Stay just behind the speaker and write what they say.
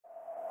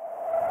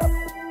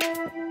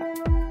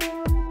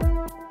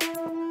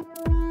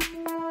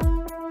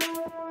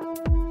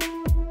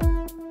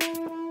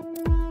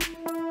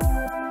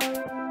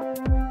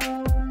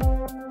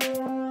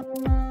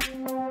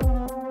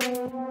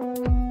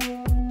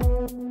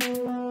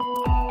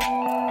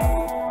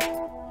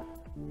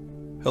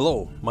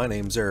Hello, my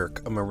name's Eric,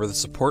 a member of the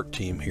support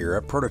team here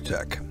at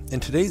ProtoTek. In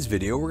today's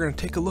video, we're going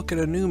to take a look at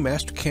a new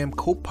Mastercam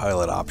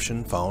Copilot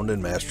option found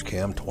in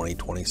Mastercam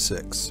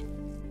 2026.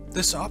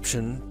 This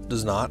option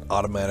does not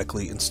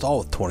automatically install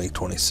with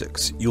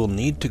 2026. You'll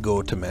need to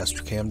go to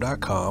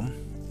mastercam.com.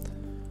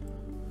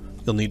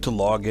 You'll need to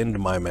log into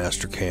my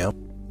Mastercam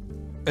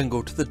and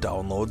go to the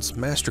Downloads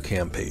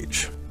Mastercam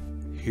page.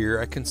 Here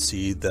I can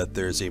see that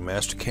there's a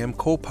Mastercam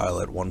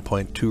Copilot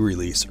 1.2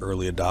 release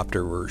early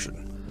adopter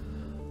version.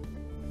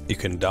 You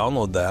can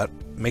download that,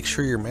 make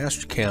sure your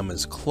Mastercam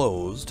is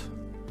closed,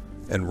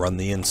 and run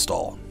the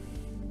install.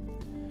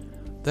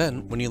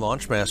 Then, when you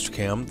launch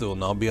Mastercam, there will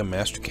now be a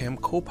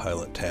Mastercam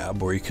Copilot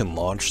tab where you can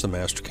launch the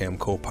Mastercam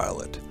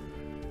Copilot.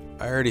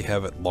 I already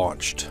have it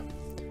launched.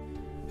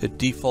 It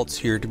defaults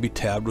here to be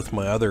tabbed with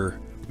my other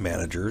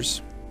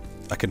managers.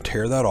 I can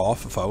tear that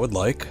off if I would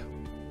like.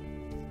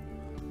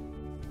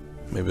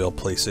 Maybe I'll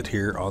place it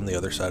here on the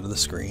other side of the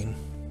screen.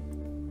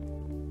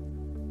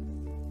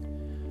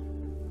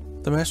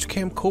 The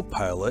Mastercam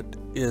Copilot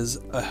is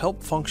a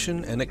help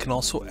function, and it can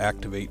also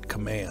activate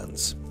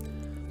commands.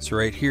 So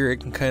right here it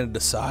can kind of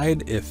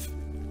decide if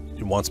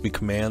it wants to be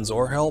commands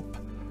or help,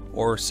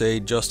 or say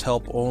just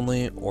help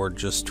only, or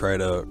just try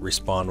to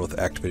respond with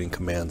activating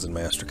commands in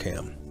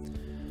Mastercam.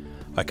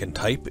 I can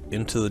type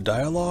into the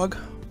dialog,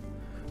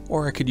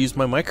 or I could use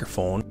my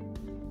microphone.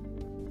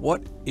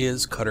 What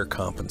is cutter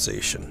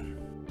compensation?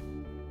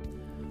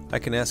 I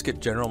can ask it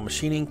general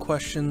machining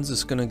questions.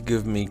 It's going to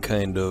give me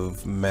kind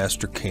of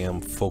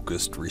Mastercam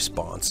focused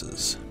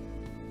responses.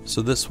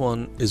 So this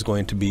one is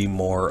going to be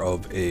more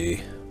of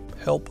a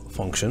help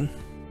function.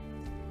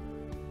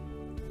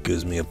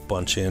 Gives me a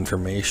bunch of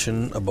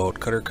information about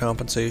cutter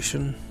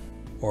compensation.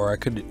 Or I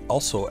could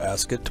also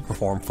ask it to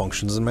perform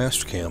functions in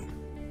Mastercam.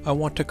 I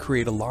want to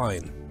create a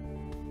line.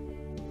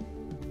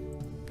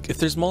 If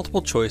there's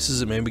multiple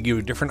choices, it may give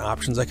you different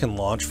options I can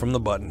launch from the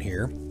button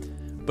here.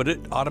 But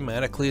it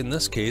automatically, in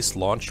this case,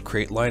 launched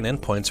create line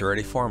endpoints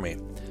already for me.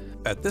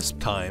 At this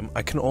time,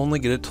 I can only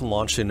get it to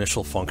launch the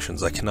initial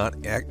functions. I cannot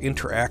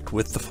interact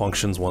with the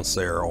functions once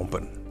they are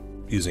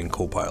open using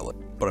Copilot.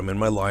 But I'm in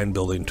my line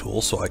building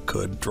tool, so I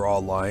could draw a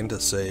line to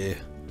say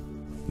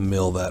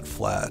mill that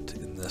flat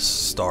in this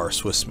star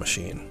Swiss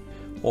machine.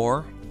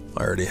 Or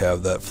I already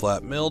have that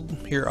flat milled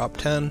here, op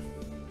 10.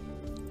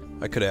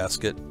 I could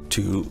ask it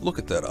to look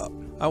at that up.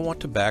 I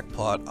want to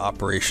backplot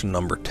operation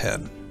number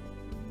 10.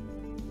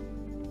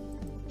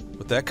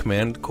 With that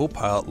command,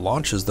 Copilot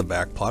launches the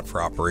backplot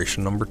for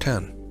operation number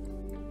 10.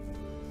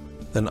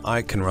 Then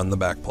I can run the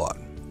backplot.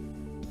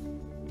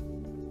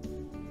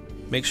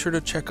 Make sure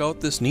to check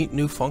out this neat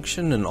new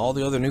function and all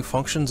the other new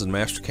functions in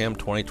Mastercam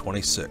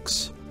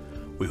 2026.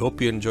 We hope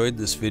you enjoyed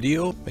this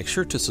video. Make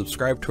sure to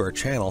subscribe to our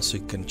channel so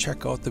you can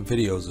check out the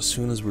videos as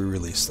soon as we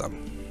release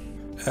them.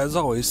 As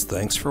always,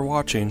 thanks for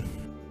watching.